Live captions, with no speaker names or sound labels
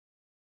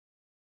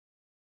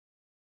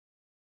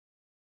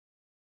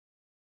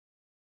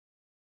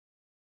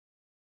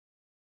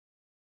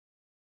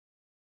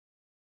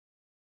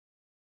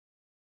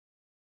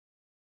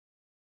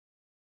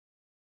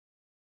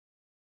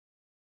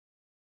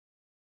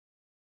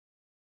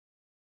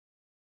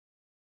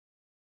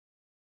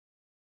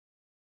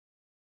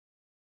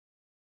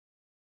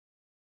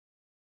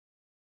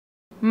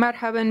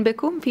مرحبا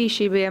بكم في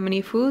شيبة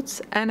يمني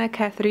فودز. أنا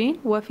كاثرين،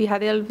 وفي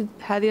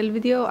هذه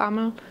الفيديو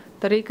أعمل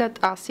طريقة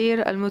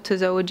عصير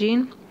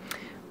المتزوجين.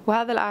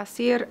 وهذا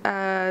العصير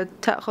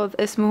تأخذ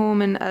اسمه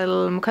من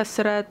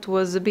المكسرات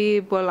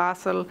والزبيب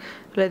والعسل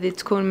الذي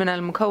تكون من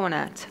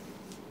المكونات.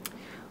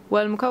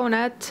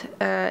 والمكونات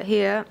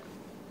هي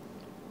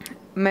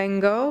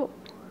مانجو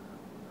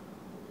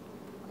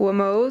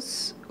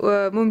وموز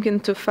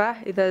وممكن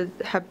تفاح إذا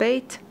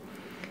حبيت،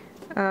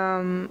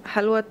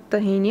 حلوى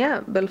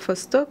طحينية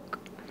بالفستق،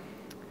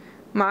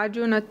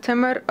 معجون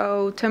التمر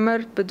أو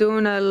تمر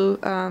بدون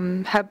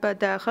الحبة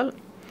داخل،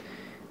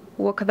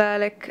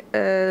 وكذلك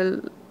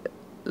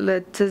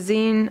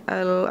لتزيين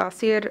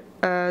العصير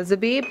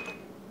زبيب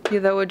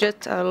إذا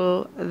وجدت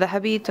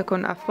الذهبي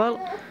تكون أفضل،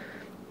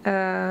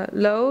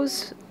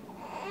 لوز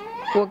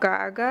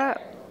وقعقع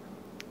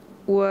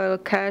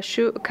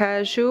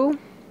وكاجو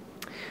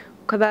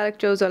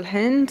وكذلك جوز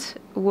الهند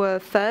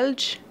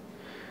وثلج،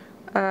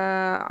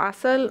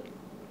 عسل،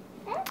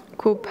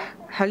 كوب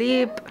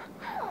حليب،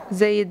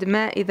 زيد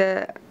ماء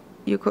إذا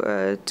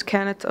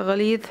كانت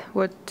غليظ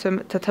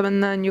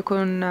وتتمنى أن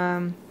يكون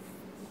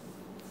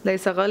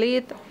ليس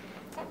غليظ،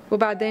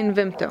 وبعدين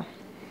فيمتو.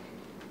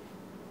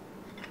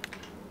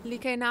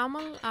 لكي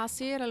نعمل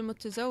عصير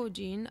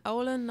المتزوجين،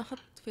 أولا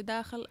نحط في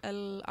داخل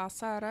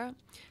العصارة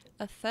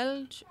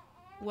الثلج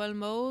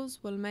والموز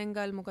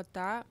والمانجا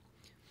المقطعة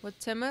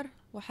والتمر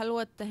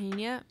وحلوى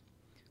الطحينية،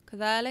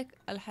 كذلك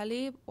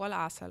الحليب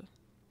والعسل.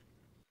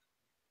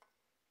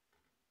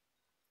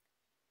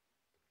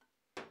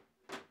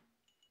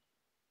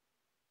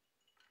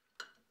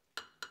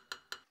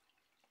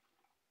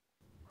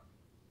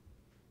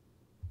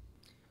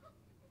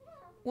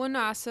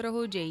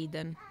 ونعصره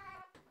جيدا.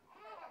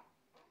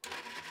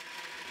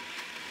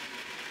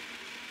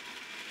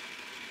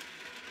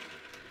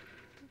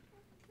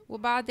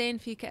 وبعدين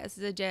في كأس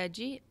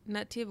زجاجي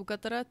نأتي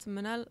بقطرة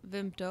من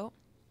الفيمتو،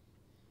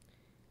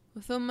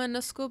 ثم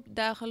نسكب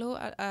داخله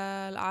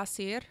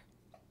العصير،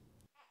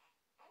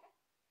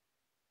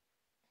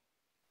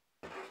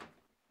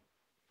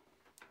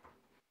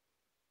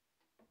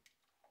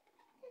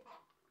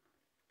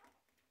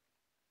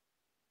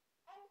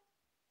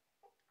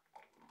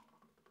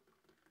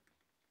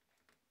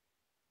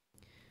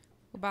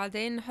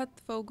 وبعدين نحط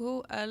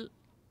فوقه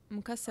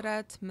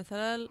المكسرات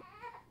مثل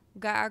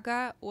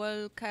القعقع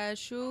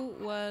والكاشو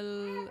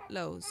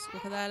واللوز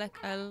وكذلك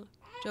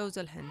جوز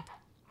الهند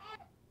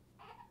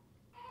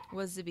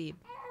والزبيب،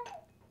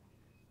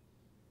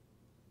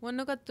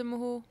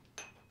 ونقدمه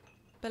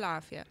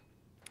بالعافية.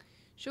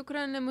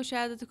 شكرا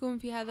لمشاهدتكم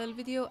في هذا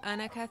الفيديو.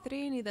 أنا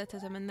كاثرين. إذا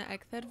تتمنى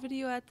أكثر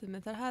فيديوهات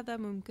مثل هذا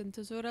ممكن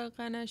تزور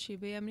القناة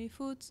شيبة يمني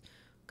فودز،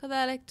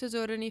 كذلك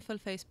تزورني في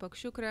الفيسبوك.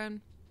 شكرا.